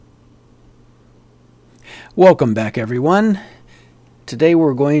Welcome back, everyone. Today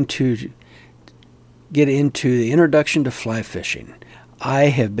we're going to get into the introduction to fly fishing. I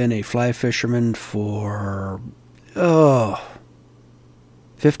have been a fly fisherman for 50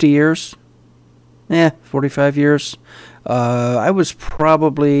 years. 45 years. I was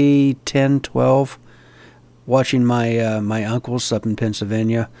probably 10, 12 watching my uncles up in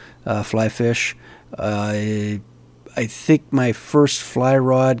Pennsylvania fly fish. I think my first fly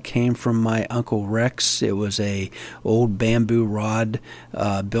rod came from my Uncle Rex. It was a old bamboo rod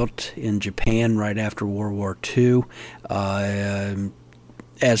built in Japan right after World War II.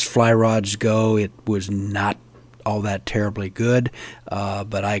 As fly rods go, it was not all that terribly good,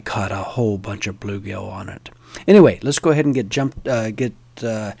 but I caught a whole bunch of bluegill on it. Anyway, let's go ahead and get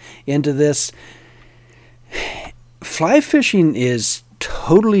into this. Fly fishing is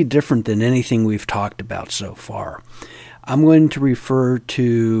totally different than anything we've talked about so far. I'm going to refer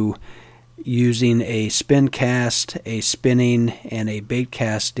to using a spin cast, a spinning, and a bait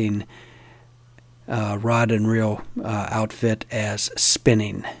casting rod and reel outfit as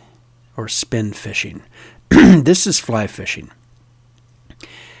spinning or spin fishing. This is fly fishing.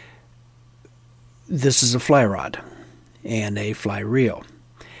 This is a fly rod and a fly reel.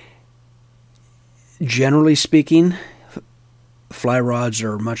 Generally speaking, fly rods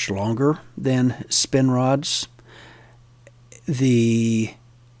are much longer than spin rods. The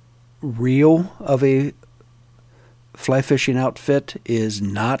reel of a fly fishing outfit is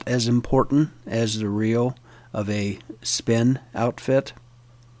not as important as the reel of a spin outfit.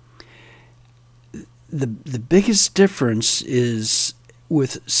 The biggest difference is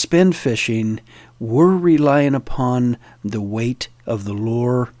with spin fishing, we're relying upon the weight of the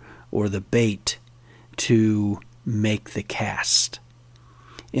lure or the bait to make the cast.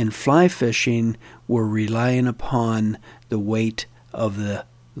 In fly fishing, we're relying upon the weight of the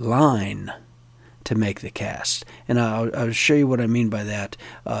line to make the cast. And I'll show you what I mean by that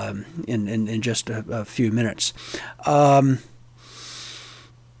in just a few minutes.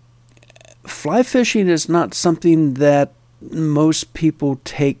 Fly fishing is not something that most people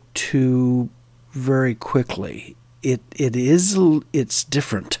take to very quickly. It's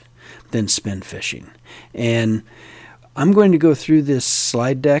different than spin fishing. And I'm going to go through this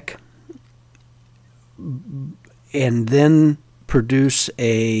slide deck and then produce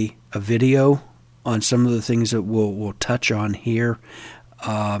a video on some of the things that we'll touch on here.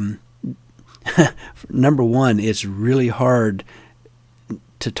 Number one, it's really hard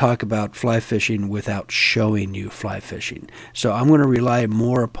to talk about fly fishing without showing you fly fishing. So I'm going to rely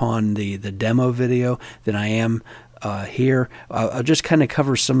more upon the demo video than I am here. I'll just kind of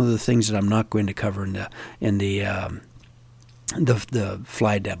cover some of the things that I'm not going to cover in the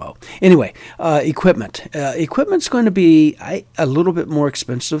fly demo. Anyway, equipment. Equipment's going to be a little bit more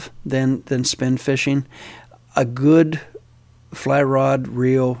expensive than spin fishing. A good fly rod,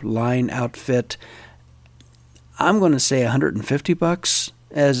 reel, line outfit, I'm going to say $150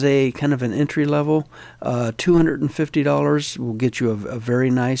 as a kind of an entry level. $250 will get you a very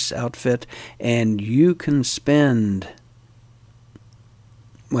nice outfit, and you can spend,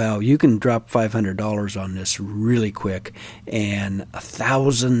 well, you can drop $500 on this really quick, and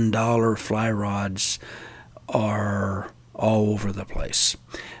 $1,000 fly rods are all over the place.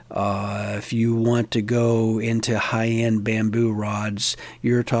 If you want to go into high-end bamboo rods,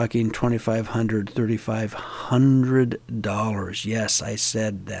 you're talking $2,500, $3,500. Yes, I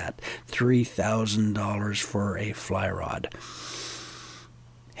said that. $3,000 for a fly rod.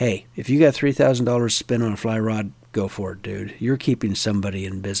 Hey, if you got $3,000 to spend on a fly rod, go for it, dude. You're keeping somebody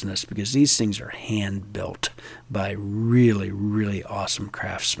in business because these things are hand-built by really, really awesome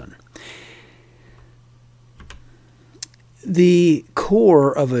craftsmen. The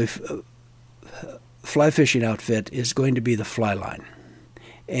core of a fly fishing outfit is going to be the fly line.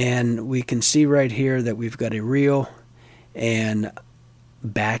 And we can see right here that we've got a reel and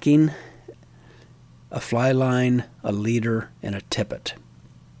backing, a fly line, a leader, and a tippet.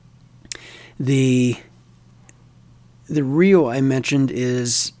 The reel I mentioned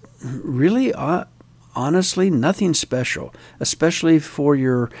is really honestly nothing special, especially for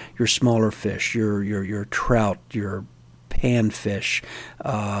your smaller fish, your trout, your panfish,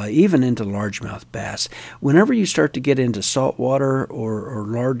 even into largemouth bass. Whenever you start to get into saltwater or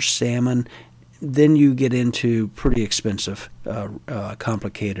large salmon, then you get into pretty expensive,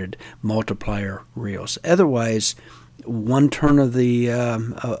 complicated multiplier reels. Otherwise, one turn of the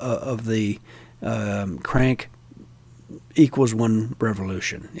crank equals one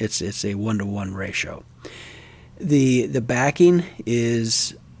revolution. It's a 1-to-1 ratio. The backing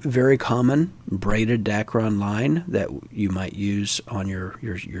is very common braided Dacron line that you might use on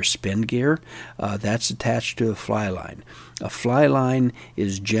your spin gear. That's attached to a fly line. A fly line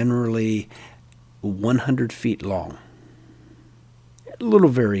is generally 100 feet long. A little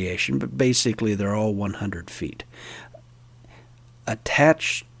variation, but basically they're all 100 feet.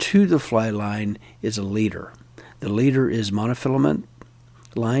 Attached to the fly line is a leader. The leader is monofilament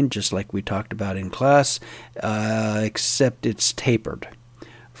line, just like we talked about in class, except it's tapered.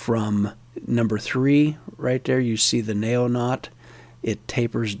 From number 3, right there, you see the nail knot. It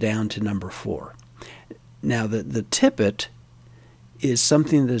tapers down to number 4. Now, the tippet is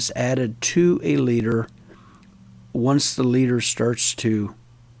something that's added to a leader once the leader starts to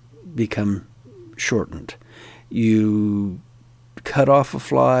become shortened. You cut off a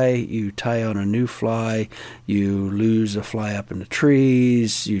fly, you tie on a new fly, you lose a fly up in the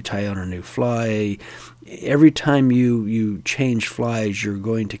trees, you tie on a new fly. Every time you change flies, you're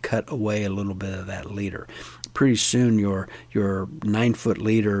going to cut away a little bit of that leader. Pretty soon your 9-foot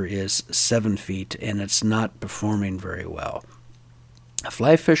leader is 7 feet, and it's not performing very well.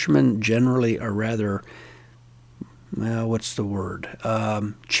 Fly fishermen generally are rather,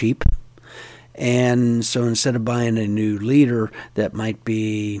 cheap. And so instead of buying a new leader that might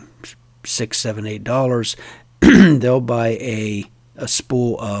be $6, $7, $8, they'll buy a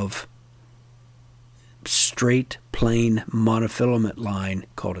spool of straight, plain monofilament line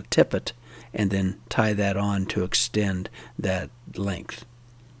called a tippet, and then tie that on to extend that length.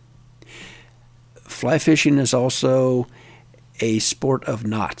 Fly fishing is also a sport of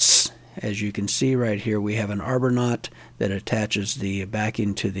knots. As you can see right here, we have an arbor knot that attaches the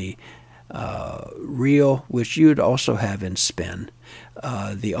backing to the reel, which you'd also have in spin.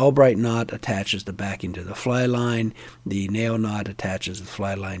 The Albright knot attaches the backing to the fly line. The nail knot attaches the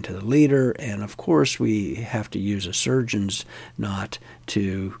fly line to the leader. And of course, we have to use a surgeon's knot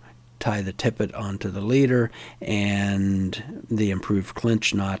to tie the tippet onto the leader, and the improved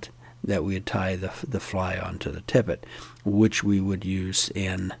clinch knot that we would tie the fly onto the tippet, which we would use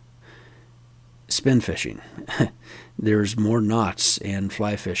in spin fishing. There's more knots in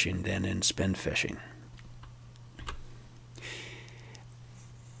fly fishing than in spin fishing.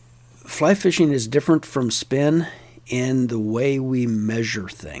 Fly fishing is different from spin in the way we measure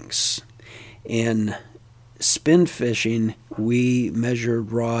things. In spin fishing, we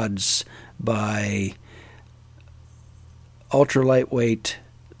measured rods by ultra lightweight,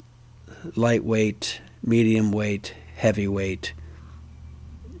 lightweight, medium weight, heavyweight,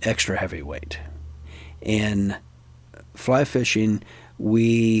 extra heavyweight. In fly fishing,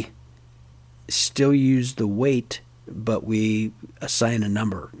 we still use the weight, but we assign a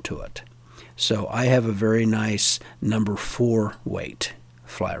number to it. So I have a very nice number 4 weight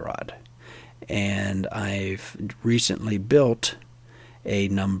fly rod, and I've recently built a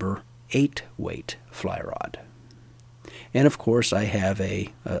number 8 weight fly rod. And of course I have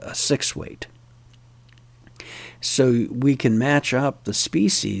a 6 weight. So we can match up the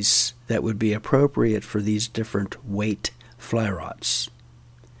species that would be appropriate for these different weight fly rods.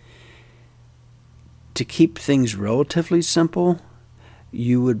 To keep things relatively simple,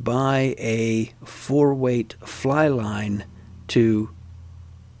 you would buy a 4-weight fly line to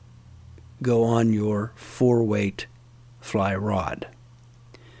go on your 4-weight fly rod.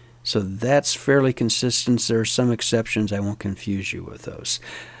 So that's fairly consistent. There are some exceptions. I won't confuse you with those.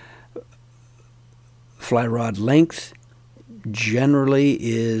 Fly rod length generally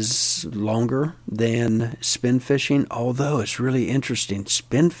is longer than spin fishing, although it's really interesting.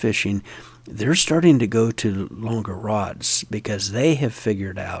 Spin fishing, they're starting to go to longer rods because they have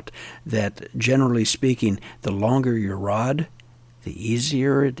figured out that, generally speaking, the longer your rod, the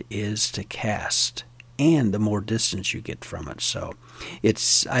easier it is to cast and the more distance you get from it. So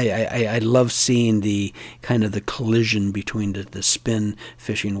it's I love seeing the kind of the collision between the spin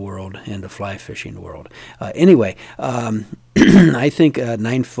fishing world and the fly fishing world. Anyway, I think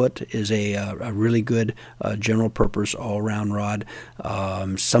 9 foot is a really good general purpose all-around rod.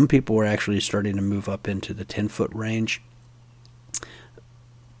 Some people are actually starting to move up into the 10-foot range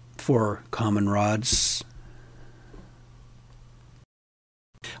for common rods.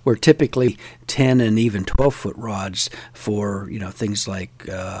 We're typically 10 and even 12-foot rods for things like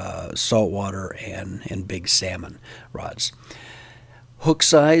saltwater and big salmon rods. Hook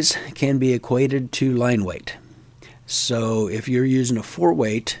size can be equated to line weight. So if you're using a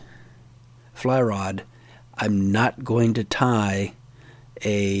 4-weight fly rod, I'm not going to tie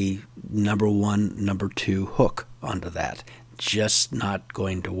a number 1, number 2 hook onto that. Just not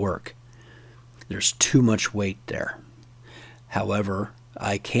going to work. There's too much weight there. However,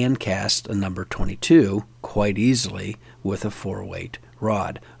 I can cast a number 22 quite easily with a 4-weight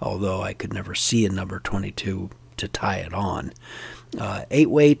rod, although I could never see a number 22 to tie it on.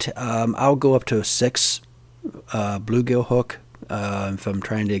 8-weight, I'll go up to a 6 bluegill hook if I'm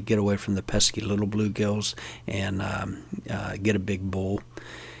trying to get away from the pesky little bluegills and get a big bull.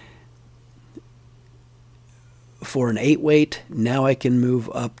 For an 8-weight, now I can move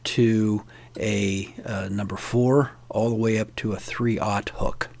up to a number 4 all the way up to a 3/0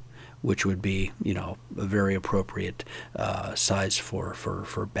 hook, which would be, a very appropriate size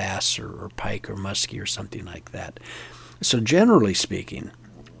for bass or pike or muskie or something like that. So generally speaking,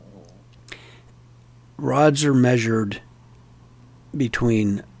 rods are measured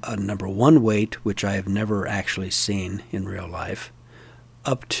between a number 1 weight, which I have never actually seen in real life,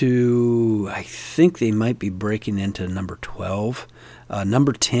 up to, I think they might be breaking into number 12.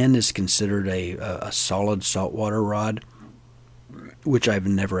 Number 10 is considered a solid saltwater rod, which I've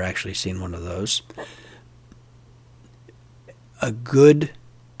never actually seen one of those. A good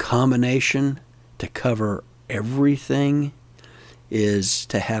combination to cover everything is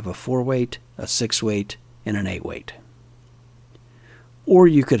to have a 4-weight, a 6-weight, and an 8-weight. Or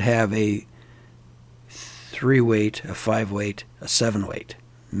you could have a 3-weight, a 5-weight, a 7-weight,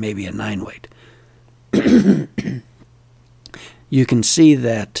 maybe a 9-weight. You can see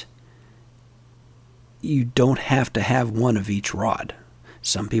that you don't have to have one of each rod.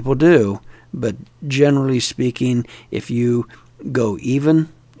 Some people do, but generally speaking, if you go even,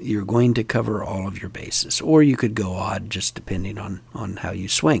 you're going to cover all of your bases. Or you could go odd, just depending on how you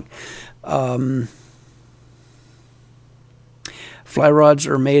swing. Fly rods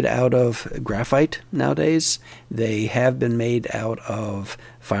are made out of graphite nowadays. They have been made out of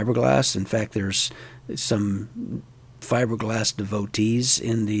fiberglass. In fact, there's some fiberglass devotees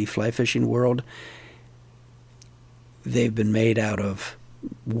in the fly fishing world. They've been made out of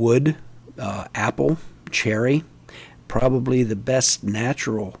wood, apple, cherry. Probably the best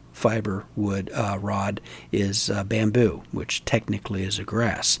natural fiber wood rod is bamboo, which technically is a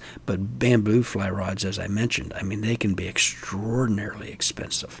grass. But bamboo fly rods, as I mentioned, they can be extraordinarily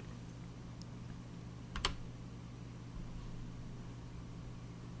expensive.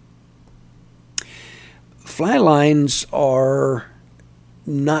 Fly lines are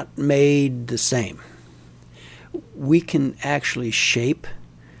not made the same. We can actually shape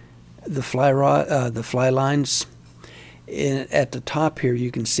the fly lines. At the top here,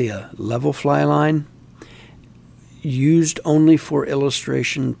 you can see a level fly line used only for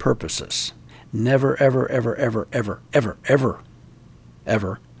illustration purposes. Never, ever, ever, ever, ever, ever, ever,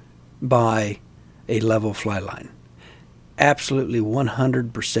 ever buy a level fly line. Absolutely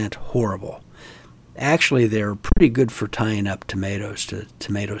 100% horrible. Actually, they're pretty good for tying up tomatoes to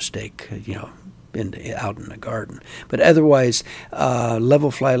tomato stake, out in the garden. But otherwise, level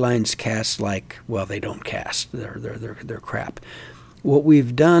fly lines cast they don't cast. They're crap. What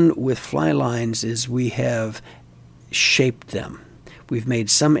we've done with fly lines is we have shaped them. We've made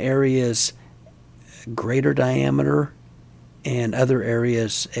some areas greater diameter and other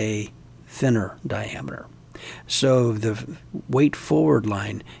areas a thinner diameter. So the weight forward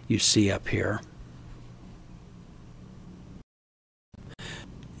line you see up here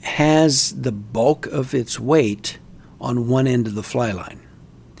has the bulk of its weight on one end of the fly line.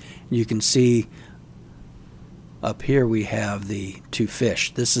 You can see up here we have the two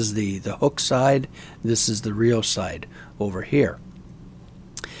fish. This is the hook side. This is the reel side over here.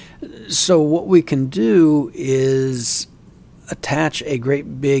 So what we can do is attach a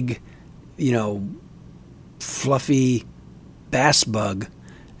great big, fluffy bass bug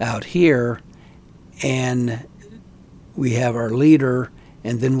out here, and we have our leader,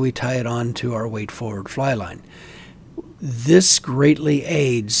 and then we tie it on to our weight forward fly line. This greatly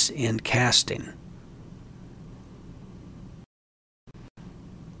aids in casting.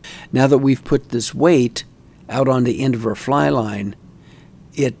 Now that we've put this weight out on the end of our fly line,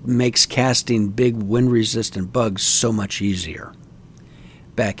 it makes casting big wind-resistant bugs so much easier.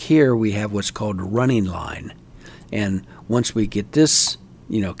 Back here we have what's called a running line, and once we get this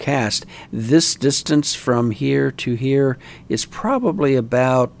cast, this distance from here to here is probably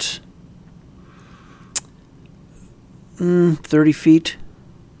about 30 feet,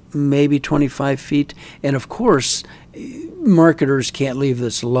 maybe 25 feet. And of course, marketers can't leave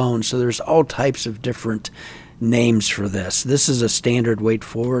this alone, so there's all types of different names for this. This is a standard weight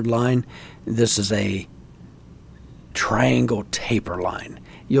forward line. This is a triangle taper line.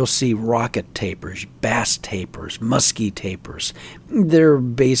 You'll see rocket tapers, bass tapers, muskie tapers. They're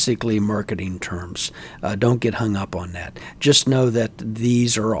basically marketing terms. Don't get hung up on that. Just know that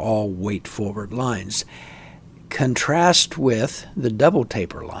these are all weight forward lines. Contrast with the double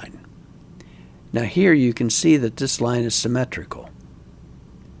taper line. Now here you can see that this line is symmetrical.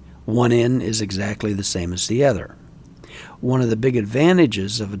 One end is exactly the same as the other. One of the big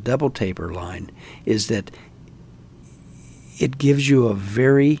advantages of a double taper line is that it gives you a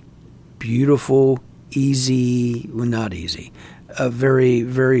very beautiful, easy, well, not easy, a very,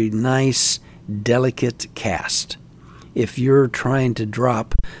 very nice, delicate cast. If you're trying to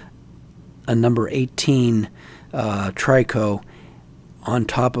drop a number 18 trico on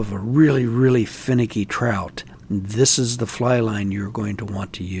top of a really, really finicky trout, this is the fly line you're going to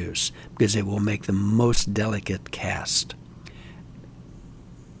want to use because it will make the most delicate cast.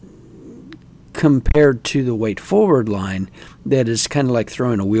 Compared to the weight forward line, that is kind of like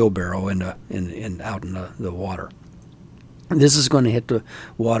throwing a wheelbarrow out in the water. This is going to hit the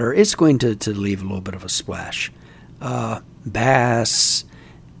water. It's going to leave a little bit of a splash. Bass,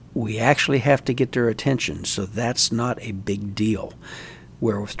 we actually have to get their attention, so that's not a big deal.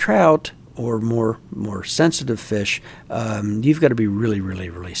 Where with trout or more sensitive fish, you've got to be really, really,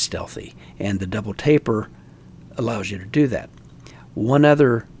 really stealthy, and the double taper allows you to do that. One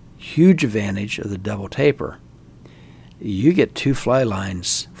other huge advantage of the double taper, you get 2 fly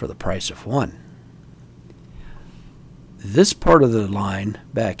lines for the price of 1. This part of the line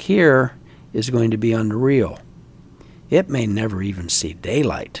back here is going to be on the reel. It may never even see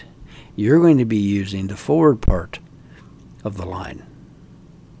daylight. You're going to be using the forward part of the line.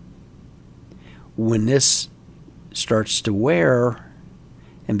 When this starts to wear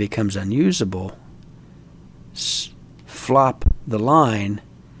and becomes unusable, flop the line,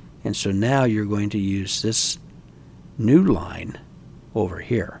 and so now you're going to use this new line over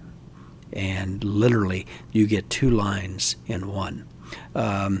here. And literally, you get 2 lines in one.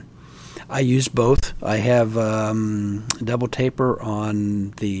 I use both. I have double taper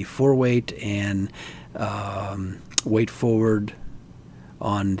on the 4-weight and weight forward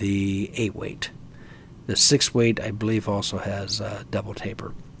on the 8-weight. The 6-weight, I believe, also has double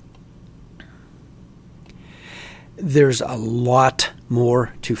taper. There's a lot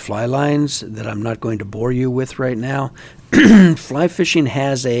more to fly lines that I'm not going to bore you with right now. Fly fishing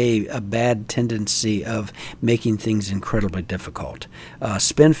has a bad tendency of making things incredibly difficult.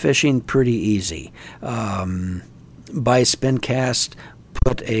 Spin fishing, pretty easy. Buy spin cast,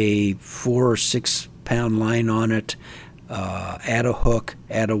 put a 4 or 6 pound line on it, add a hook,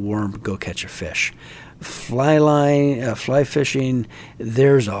 add a worm, go catch a fish. Fly fishing,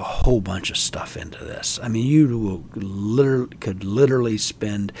 there's a whole bunch of stuff into this. I mean, you could literally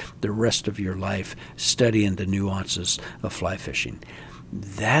spend the rest of your life studying the nuances of fly fishing.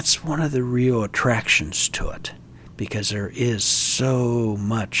 That's one of the real attractions to it, because there is so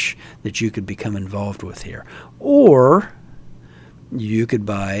much that you could become involved with here. Or you could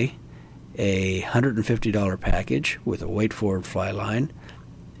buy a $150 package with a weight forward fly line,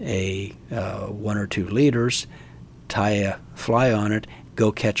 a 1 or 2 leaders, tie a fly on it,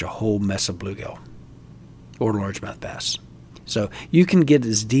 go catch a whole mess of bluegill or largemouth bass. So you can get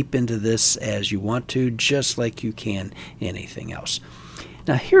as deep into this as you want to, just like you can anything else.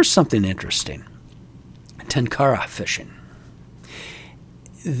 Now here's something interesting. Tenkara fishing.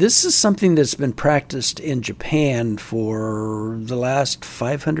 This is something that's been practiced in Japan for the last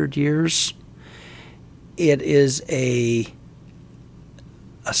 500 years. It is a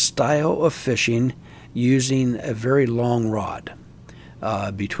style of fishing using a very long rod,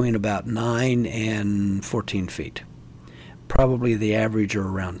 between about 9 and 14 feet. Probably the average are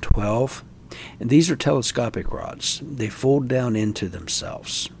around 12. And these are telescopic rods. They fold down into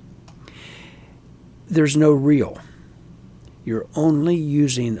themselves. There's no reel. You're only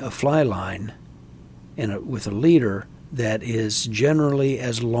using a fly line with a leader that is generally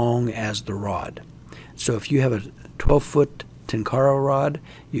as long as the rod. So if you have a 12-foot Tenkara rod,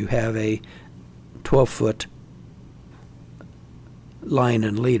 you have a 12-foot line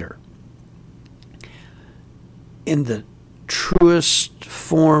and leader. In the truest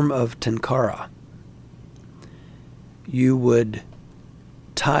form of Tenkara, you would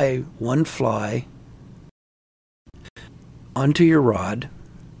tie one fly onto your rod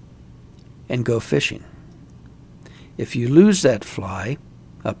and go fishing. If you lose that fly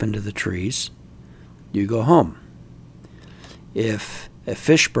up into the trees, you go home. If a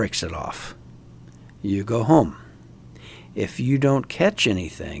fish breaks it off, you go home. If you don't catch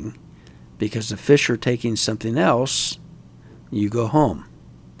anything because the fish are taking something else, you go home.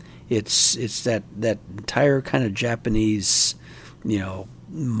 It's that entire kind of Japanese,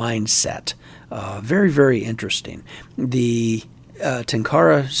 mindset. Very, very interesting. The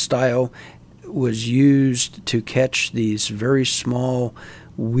Tenkara style was used to catch these very small,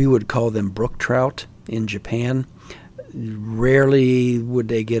 we would call them brook trout in Japan. Rarely would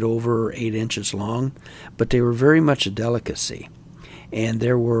they get over 8 inches long, but they were very much a delicacy. And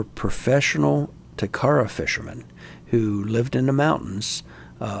there were professional Takara fishermen who lived in the mountains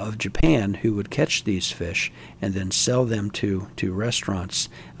of Japan who would catch these fish and then sell them to restaurants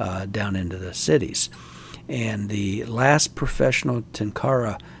down into the cities. And the last professional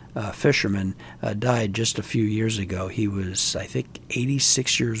Tenkara fisherman died just a few years ago. He was, I think,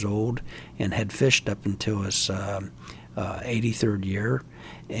 86 years old and had fished up until his 83rd year,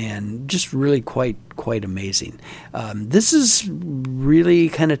 and just really quite amazing. This is really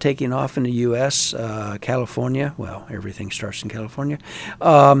kind of taking off in the U.S., California. Well, everything starts in California.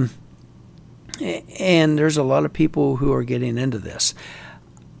 And there's a lot of people who are getting into this.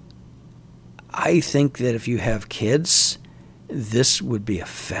 I think that if you have kids, this would be a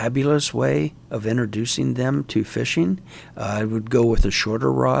fabulous way of introducing them to fishing. I would go with a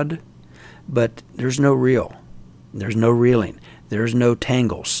shorter rod, but there's no reel. There's no reeling. There's no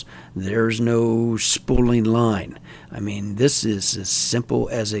tangles. There's no spooling line. I mean, this is as simple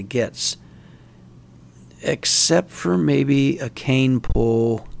as it gets, except for maybe a cane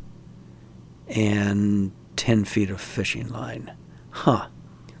pole and 10 feet of fishing line. Huh.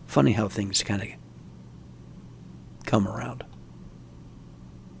 Funny how things kind of come around.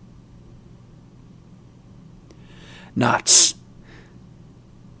 Knots.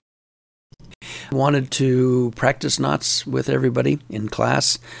 Wanted to practice knots with everybody in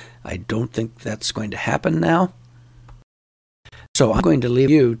class. I don't think that's going to happen now. So I'm going to leave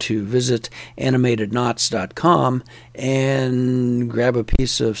you to visit animatedknots.com and grab a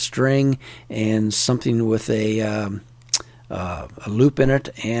piece of string and something with a loop in it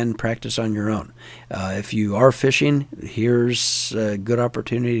and practice on your own. If you are fishing, here's a good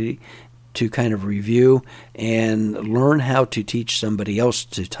opportunity to kind of review and learn how to teach somebody else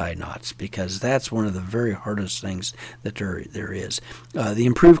to tie knots, because that's one of the very hardest things that there is. The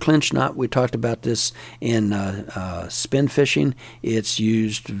improved clinch knot, we talked about this in spin fishing. It's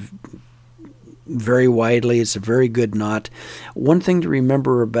used very widely. It's a very good knot. One thing to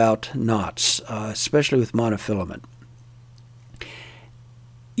remember about knots, especially with monofilament,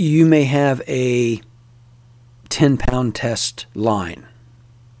 you may have a 10-pound test line.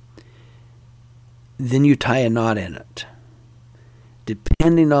 Then you tie a knot in it.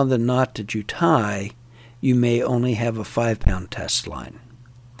 Depending on the knot that you tie, you may only have a 5-pound test line.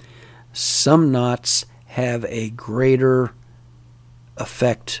 Some knots have a greater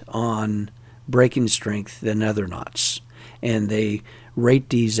effect on breaking strength than other knots, and they rate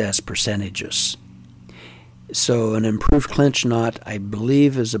these as percentages. So an improved clinch knot, I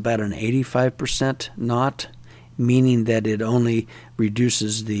believe, is about an 85% knot, meaning that it only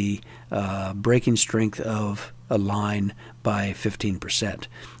reduces the breaking strength of a line by 15%.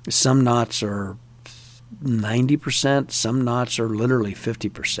 Some knots are 90%. Some knots are literally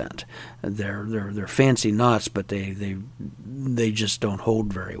 50%. They're fancy knots, but they just don't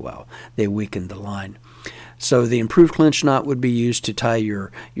hold very well. They weaken the line. So the improved clinch knot would be used to tie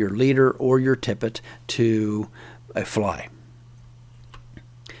your leader or your tippet to a fly.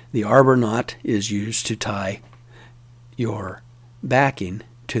 The arbor knot is used to tie your backing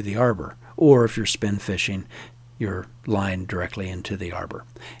to the arbor, or if you're spin fishing, your line directly into the arbor.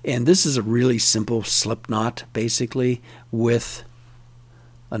 And this is a really simple slip knot, basically, with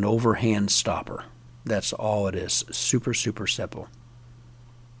an overhand stopper. That's all it is. Super, super simple.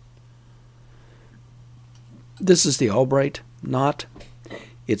 This is the Albright knot.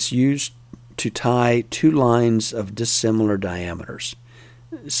 It's used to tie two lines of dissimilar diameters.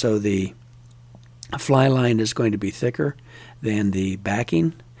 So the fly line is going to be thicker than the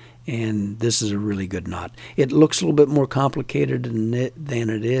backing, and this is a really good knot. It looks a little bit more complicated than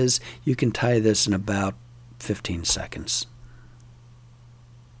it is. You can tie this in about 15 seconds.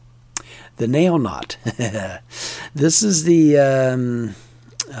 The nail knot. This is the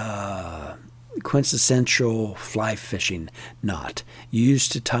quintessential fly fishing knot,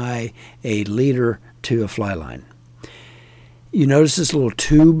 used to tie a leader to a fly line. You notice this little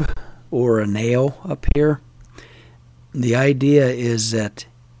tube or a nail up here? The idea is that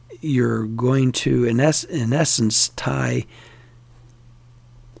you're going to, in essence, tie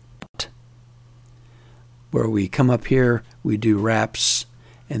where we come up here, we do wraps,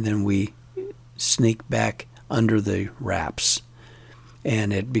 and then we sneak back under the wraps,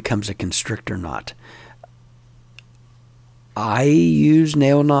 and it becomes a constrictor knot. I use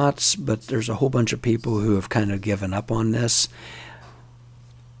nail knots, but there's a whole bunch of people who have kind of given up on this.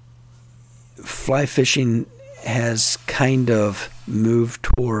 Fly fishing has kind of moved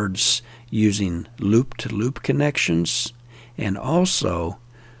towards using loop-to-loop connections, and also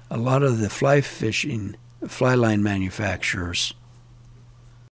a lot of the fly line manufacturers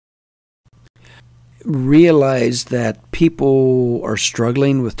realized that people are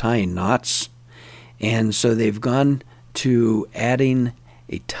struggling with tying knots, and so they've gone to adding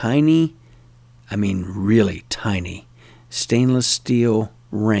a tiny, I mean really tiny, stainless steel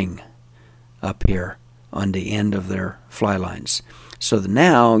ring up here on the end of their fly lines. So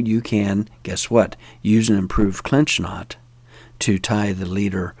now you can, guess what, use an improved clinch knot to tie the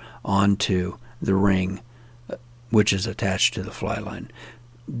leader onto the ring, which is attached to the fly line.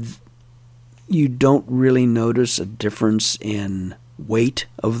 You don't really notice a difference in weight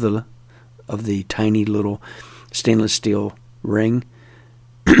of the tiny little stainless steel ring.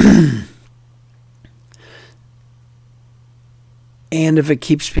 And if it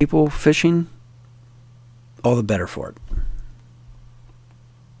keeps people fishing, all the better for it.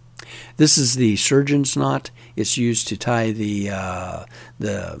 This is the surgeon's knot. It's used to tie the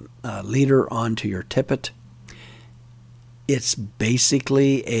leader onto your tippet. It's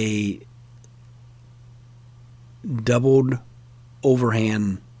basically a doubled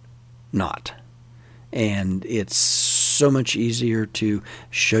overhand knot, and it's so much easier to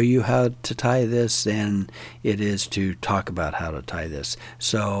show you how to tie this than it is to talk about how to tie this.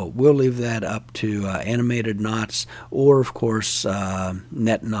 So we'll leave that up to Animated Knots, or of course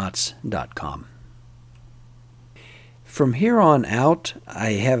netknots.com. From here on out,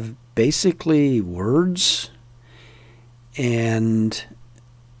 I have basically words and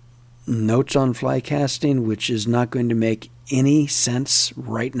notes on fly casting, which is not going to make any sense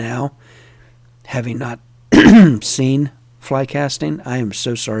right now, having not seen fly casting. I am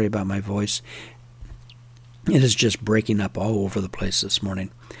so sorry about my voice. It is just breaking up all over the place this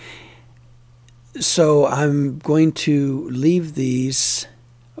morning. So I'm going to leave these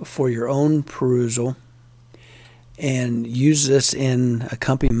for your own perusal and use this in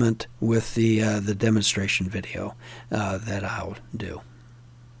accompaniment with the demonstration video that I'll do.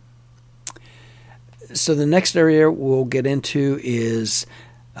 So the next area we'll get into is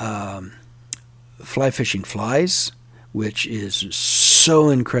fly fishing flies, which is so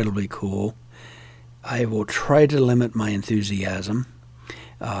incredibly cool. I will try to limit my enthusiasm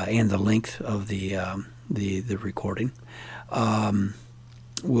and the length of the recording.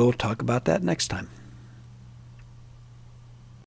 We'll talk about that next time.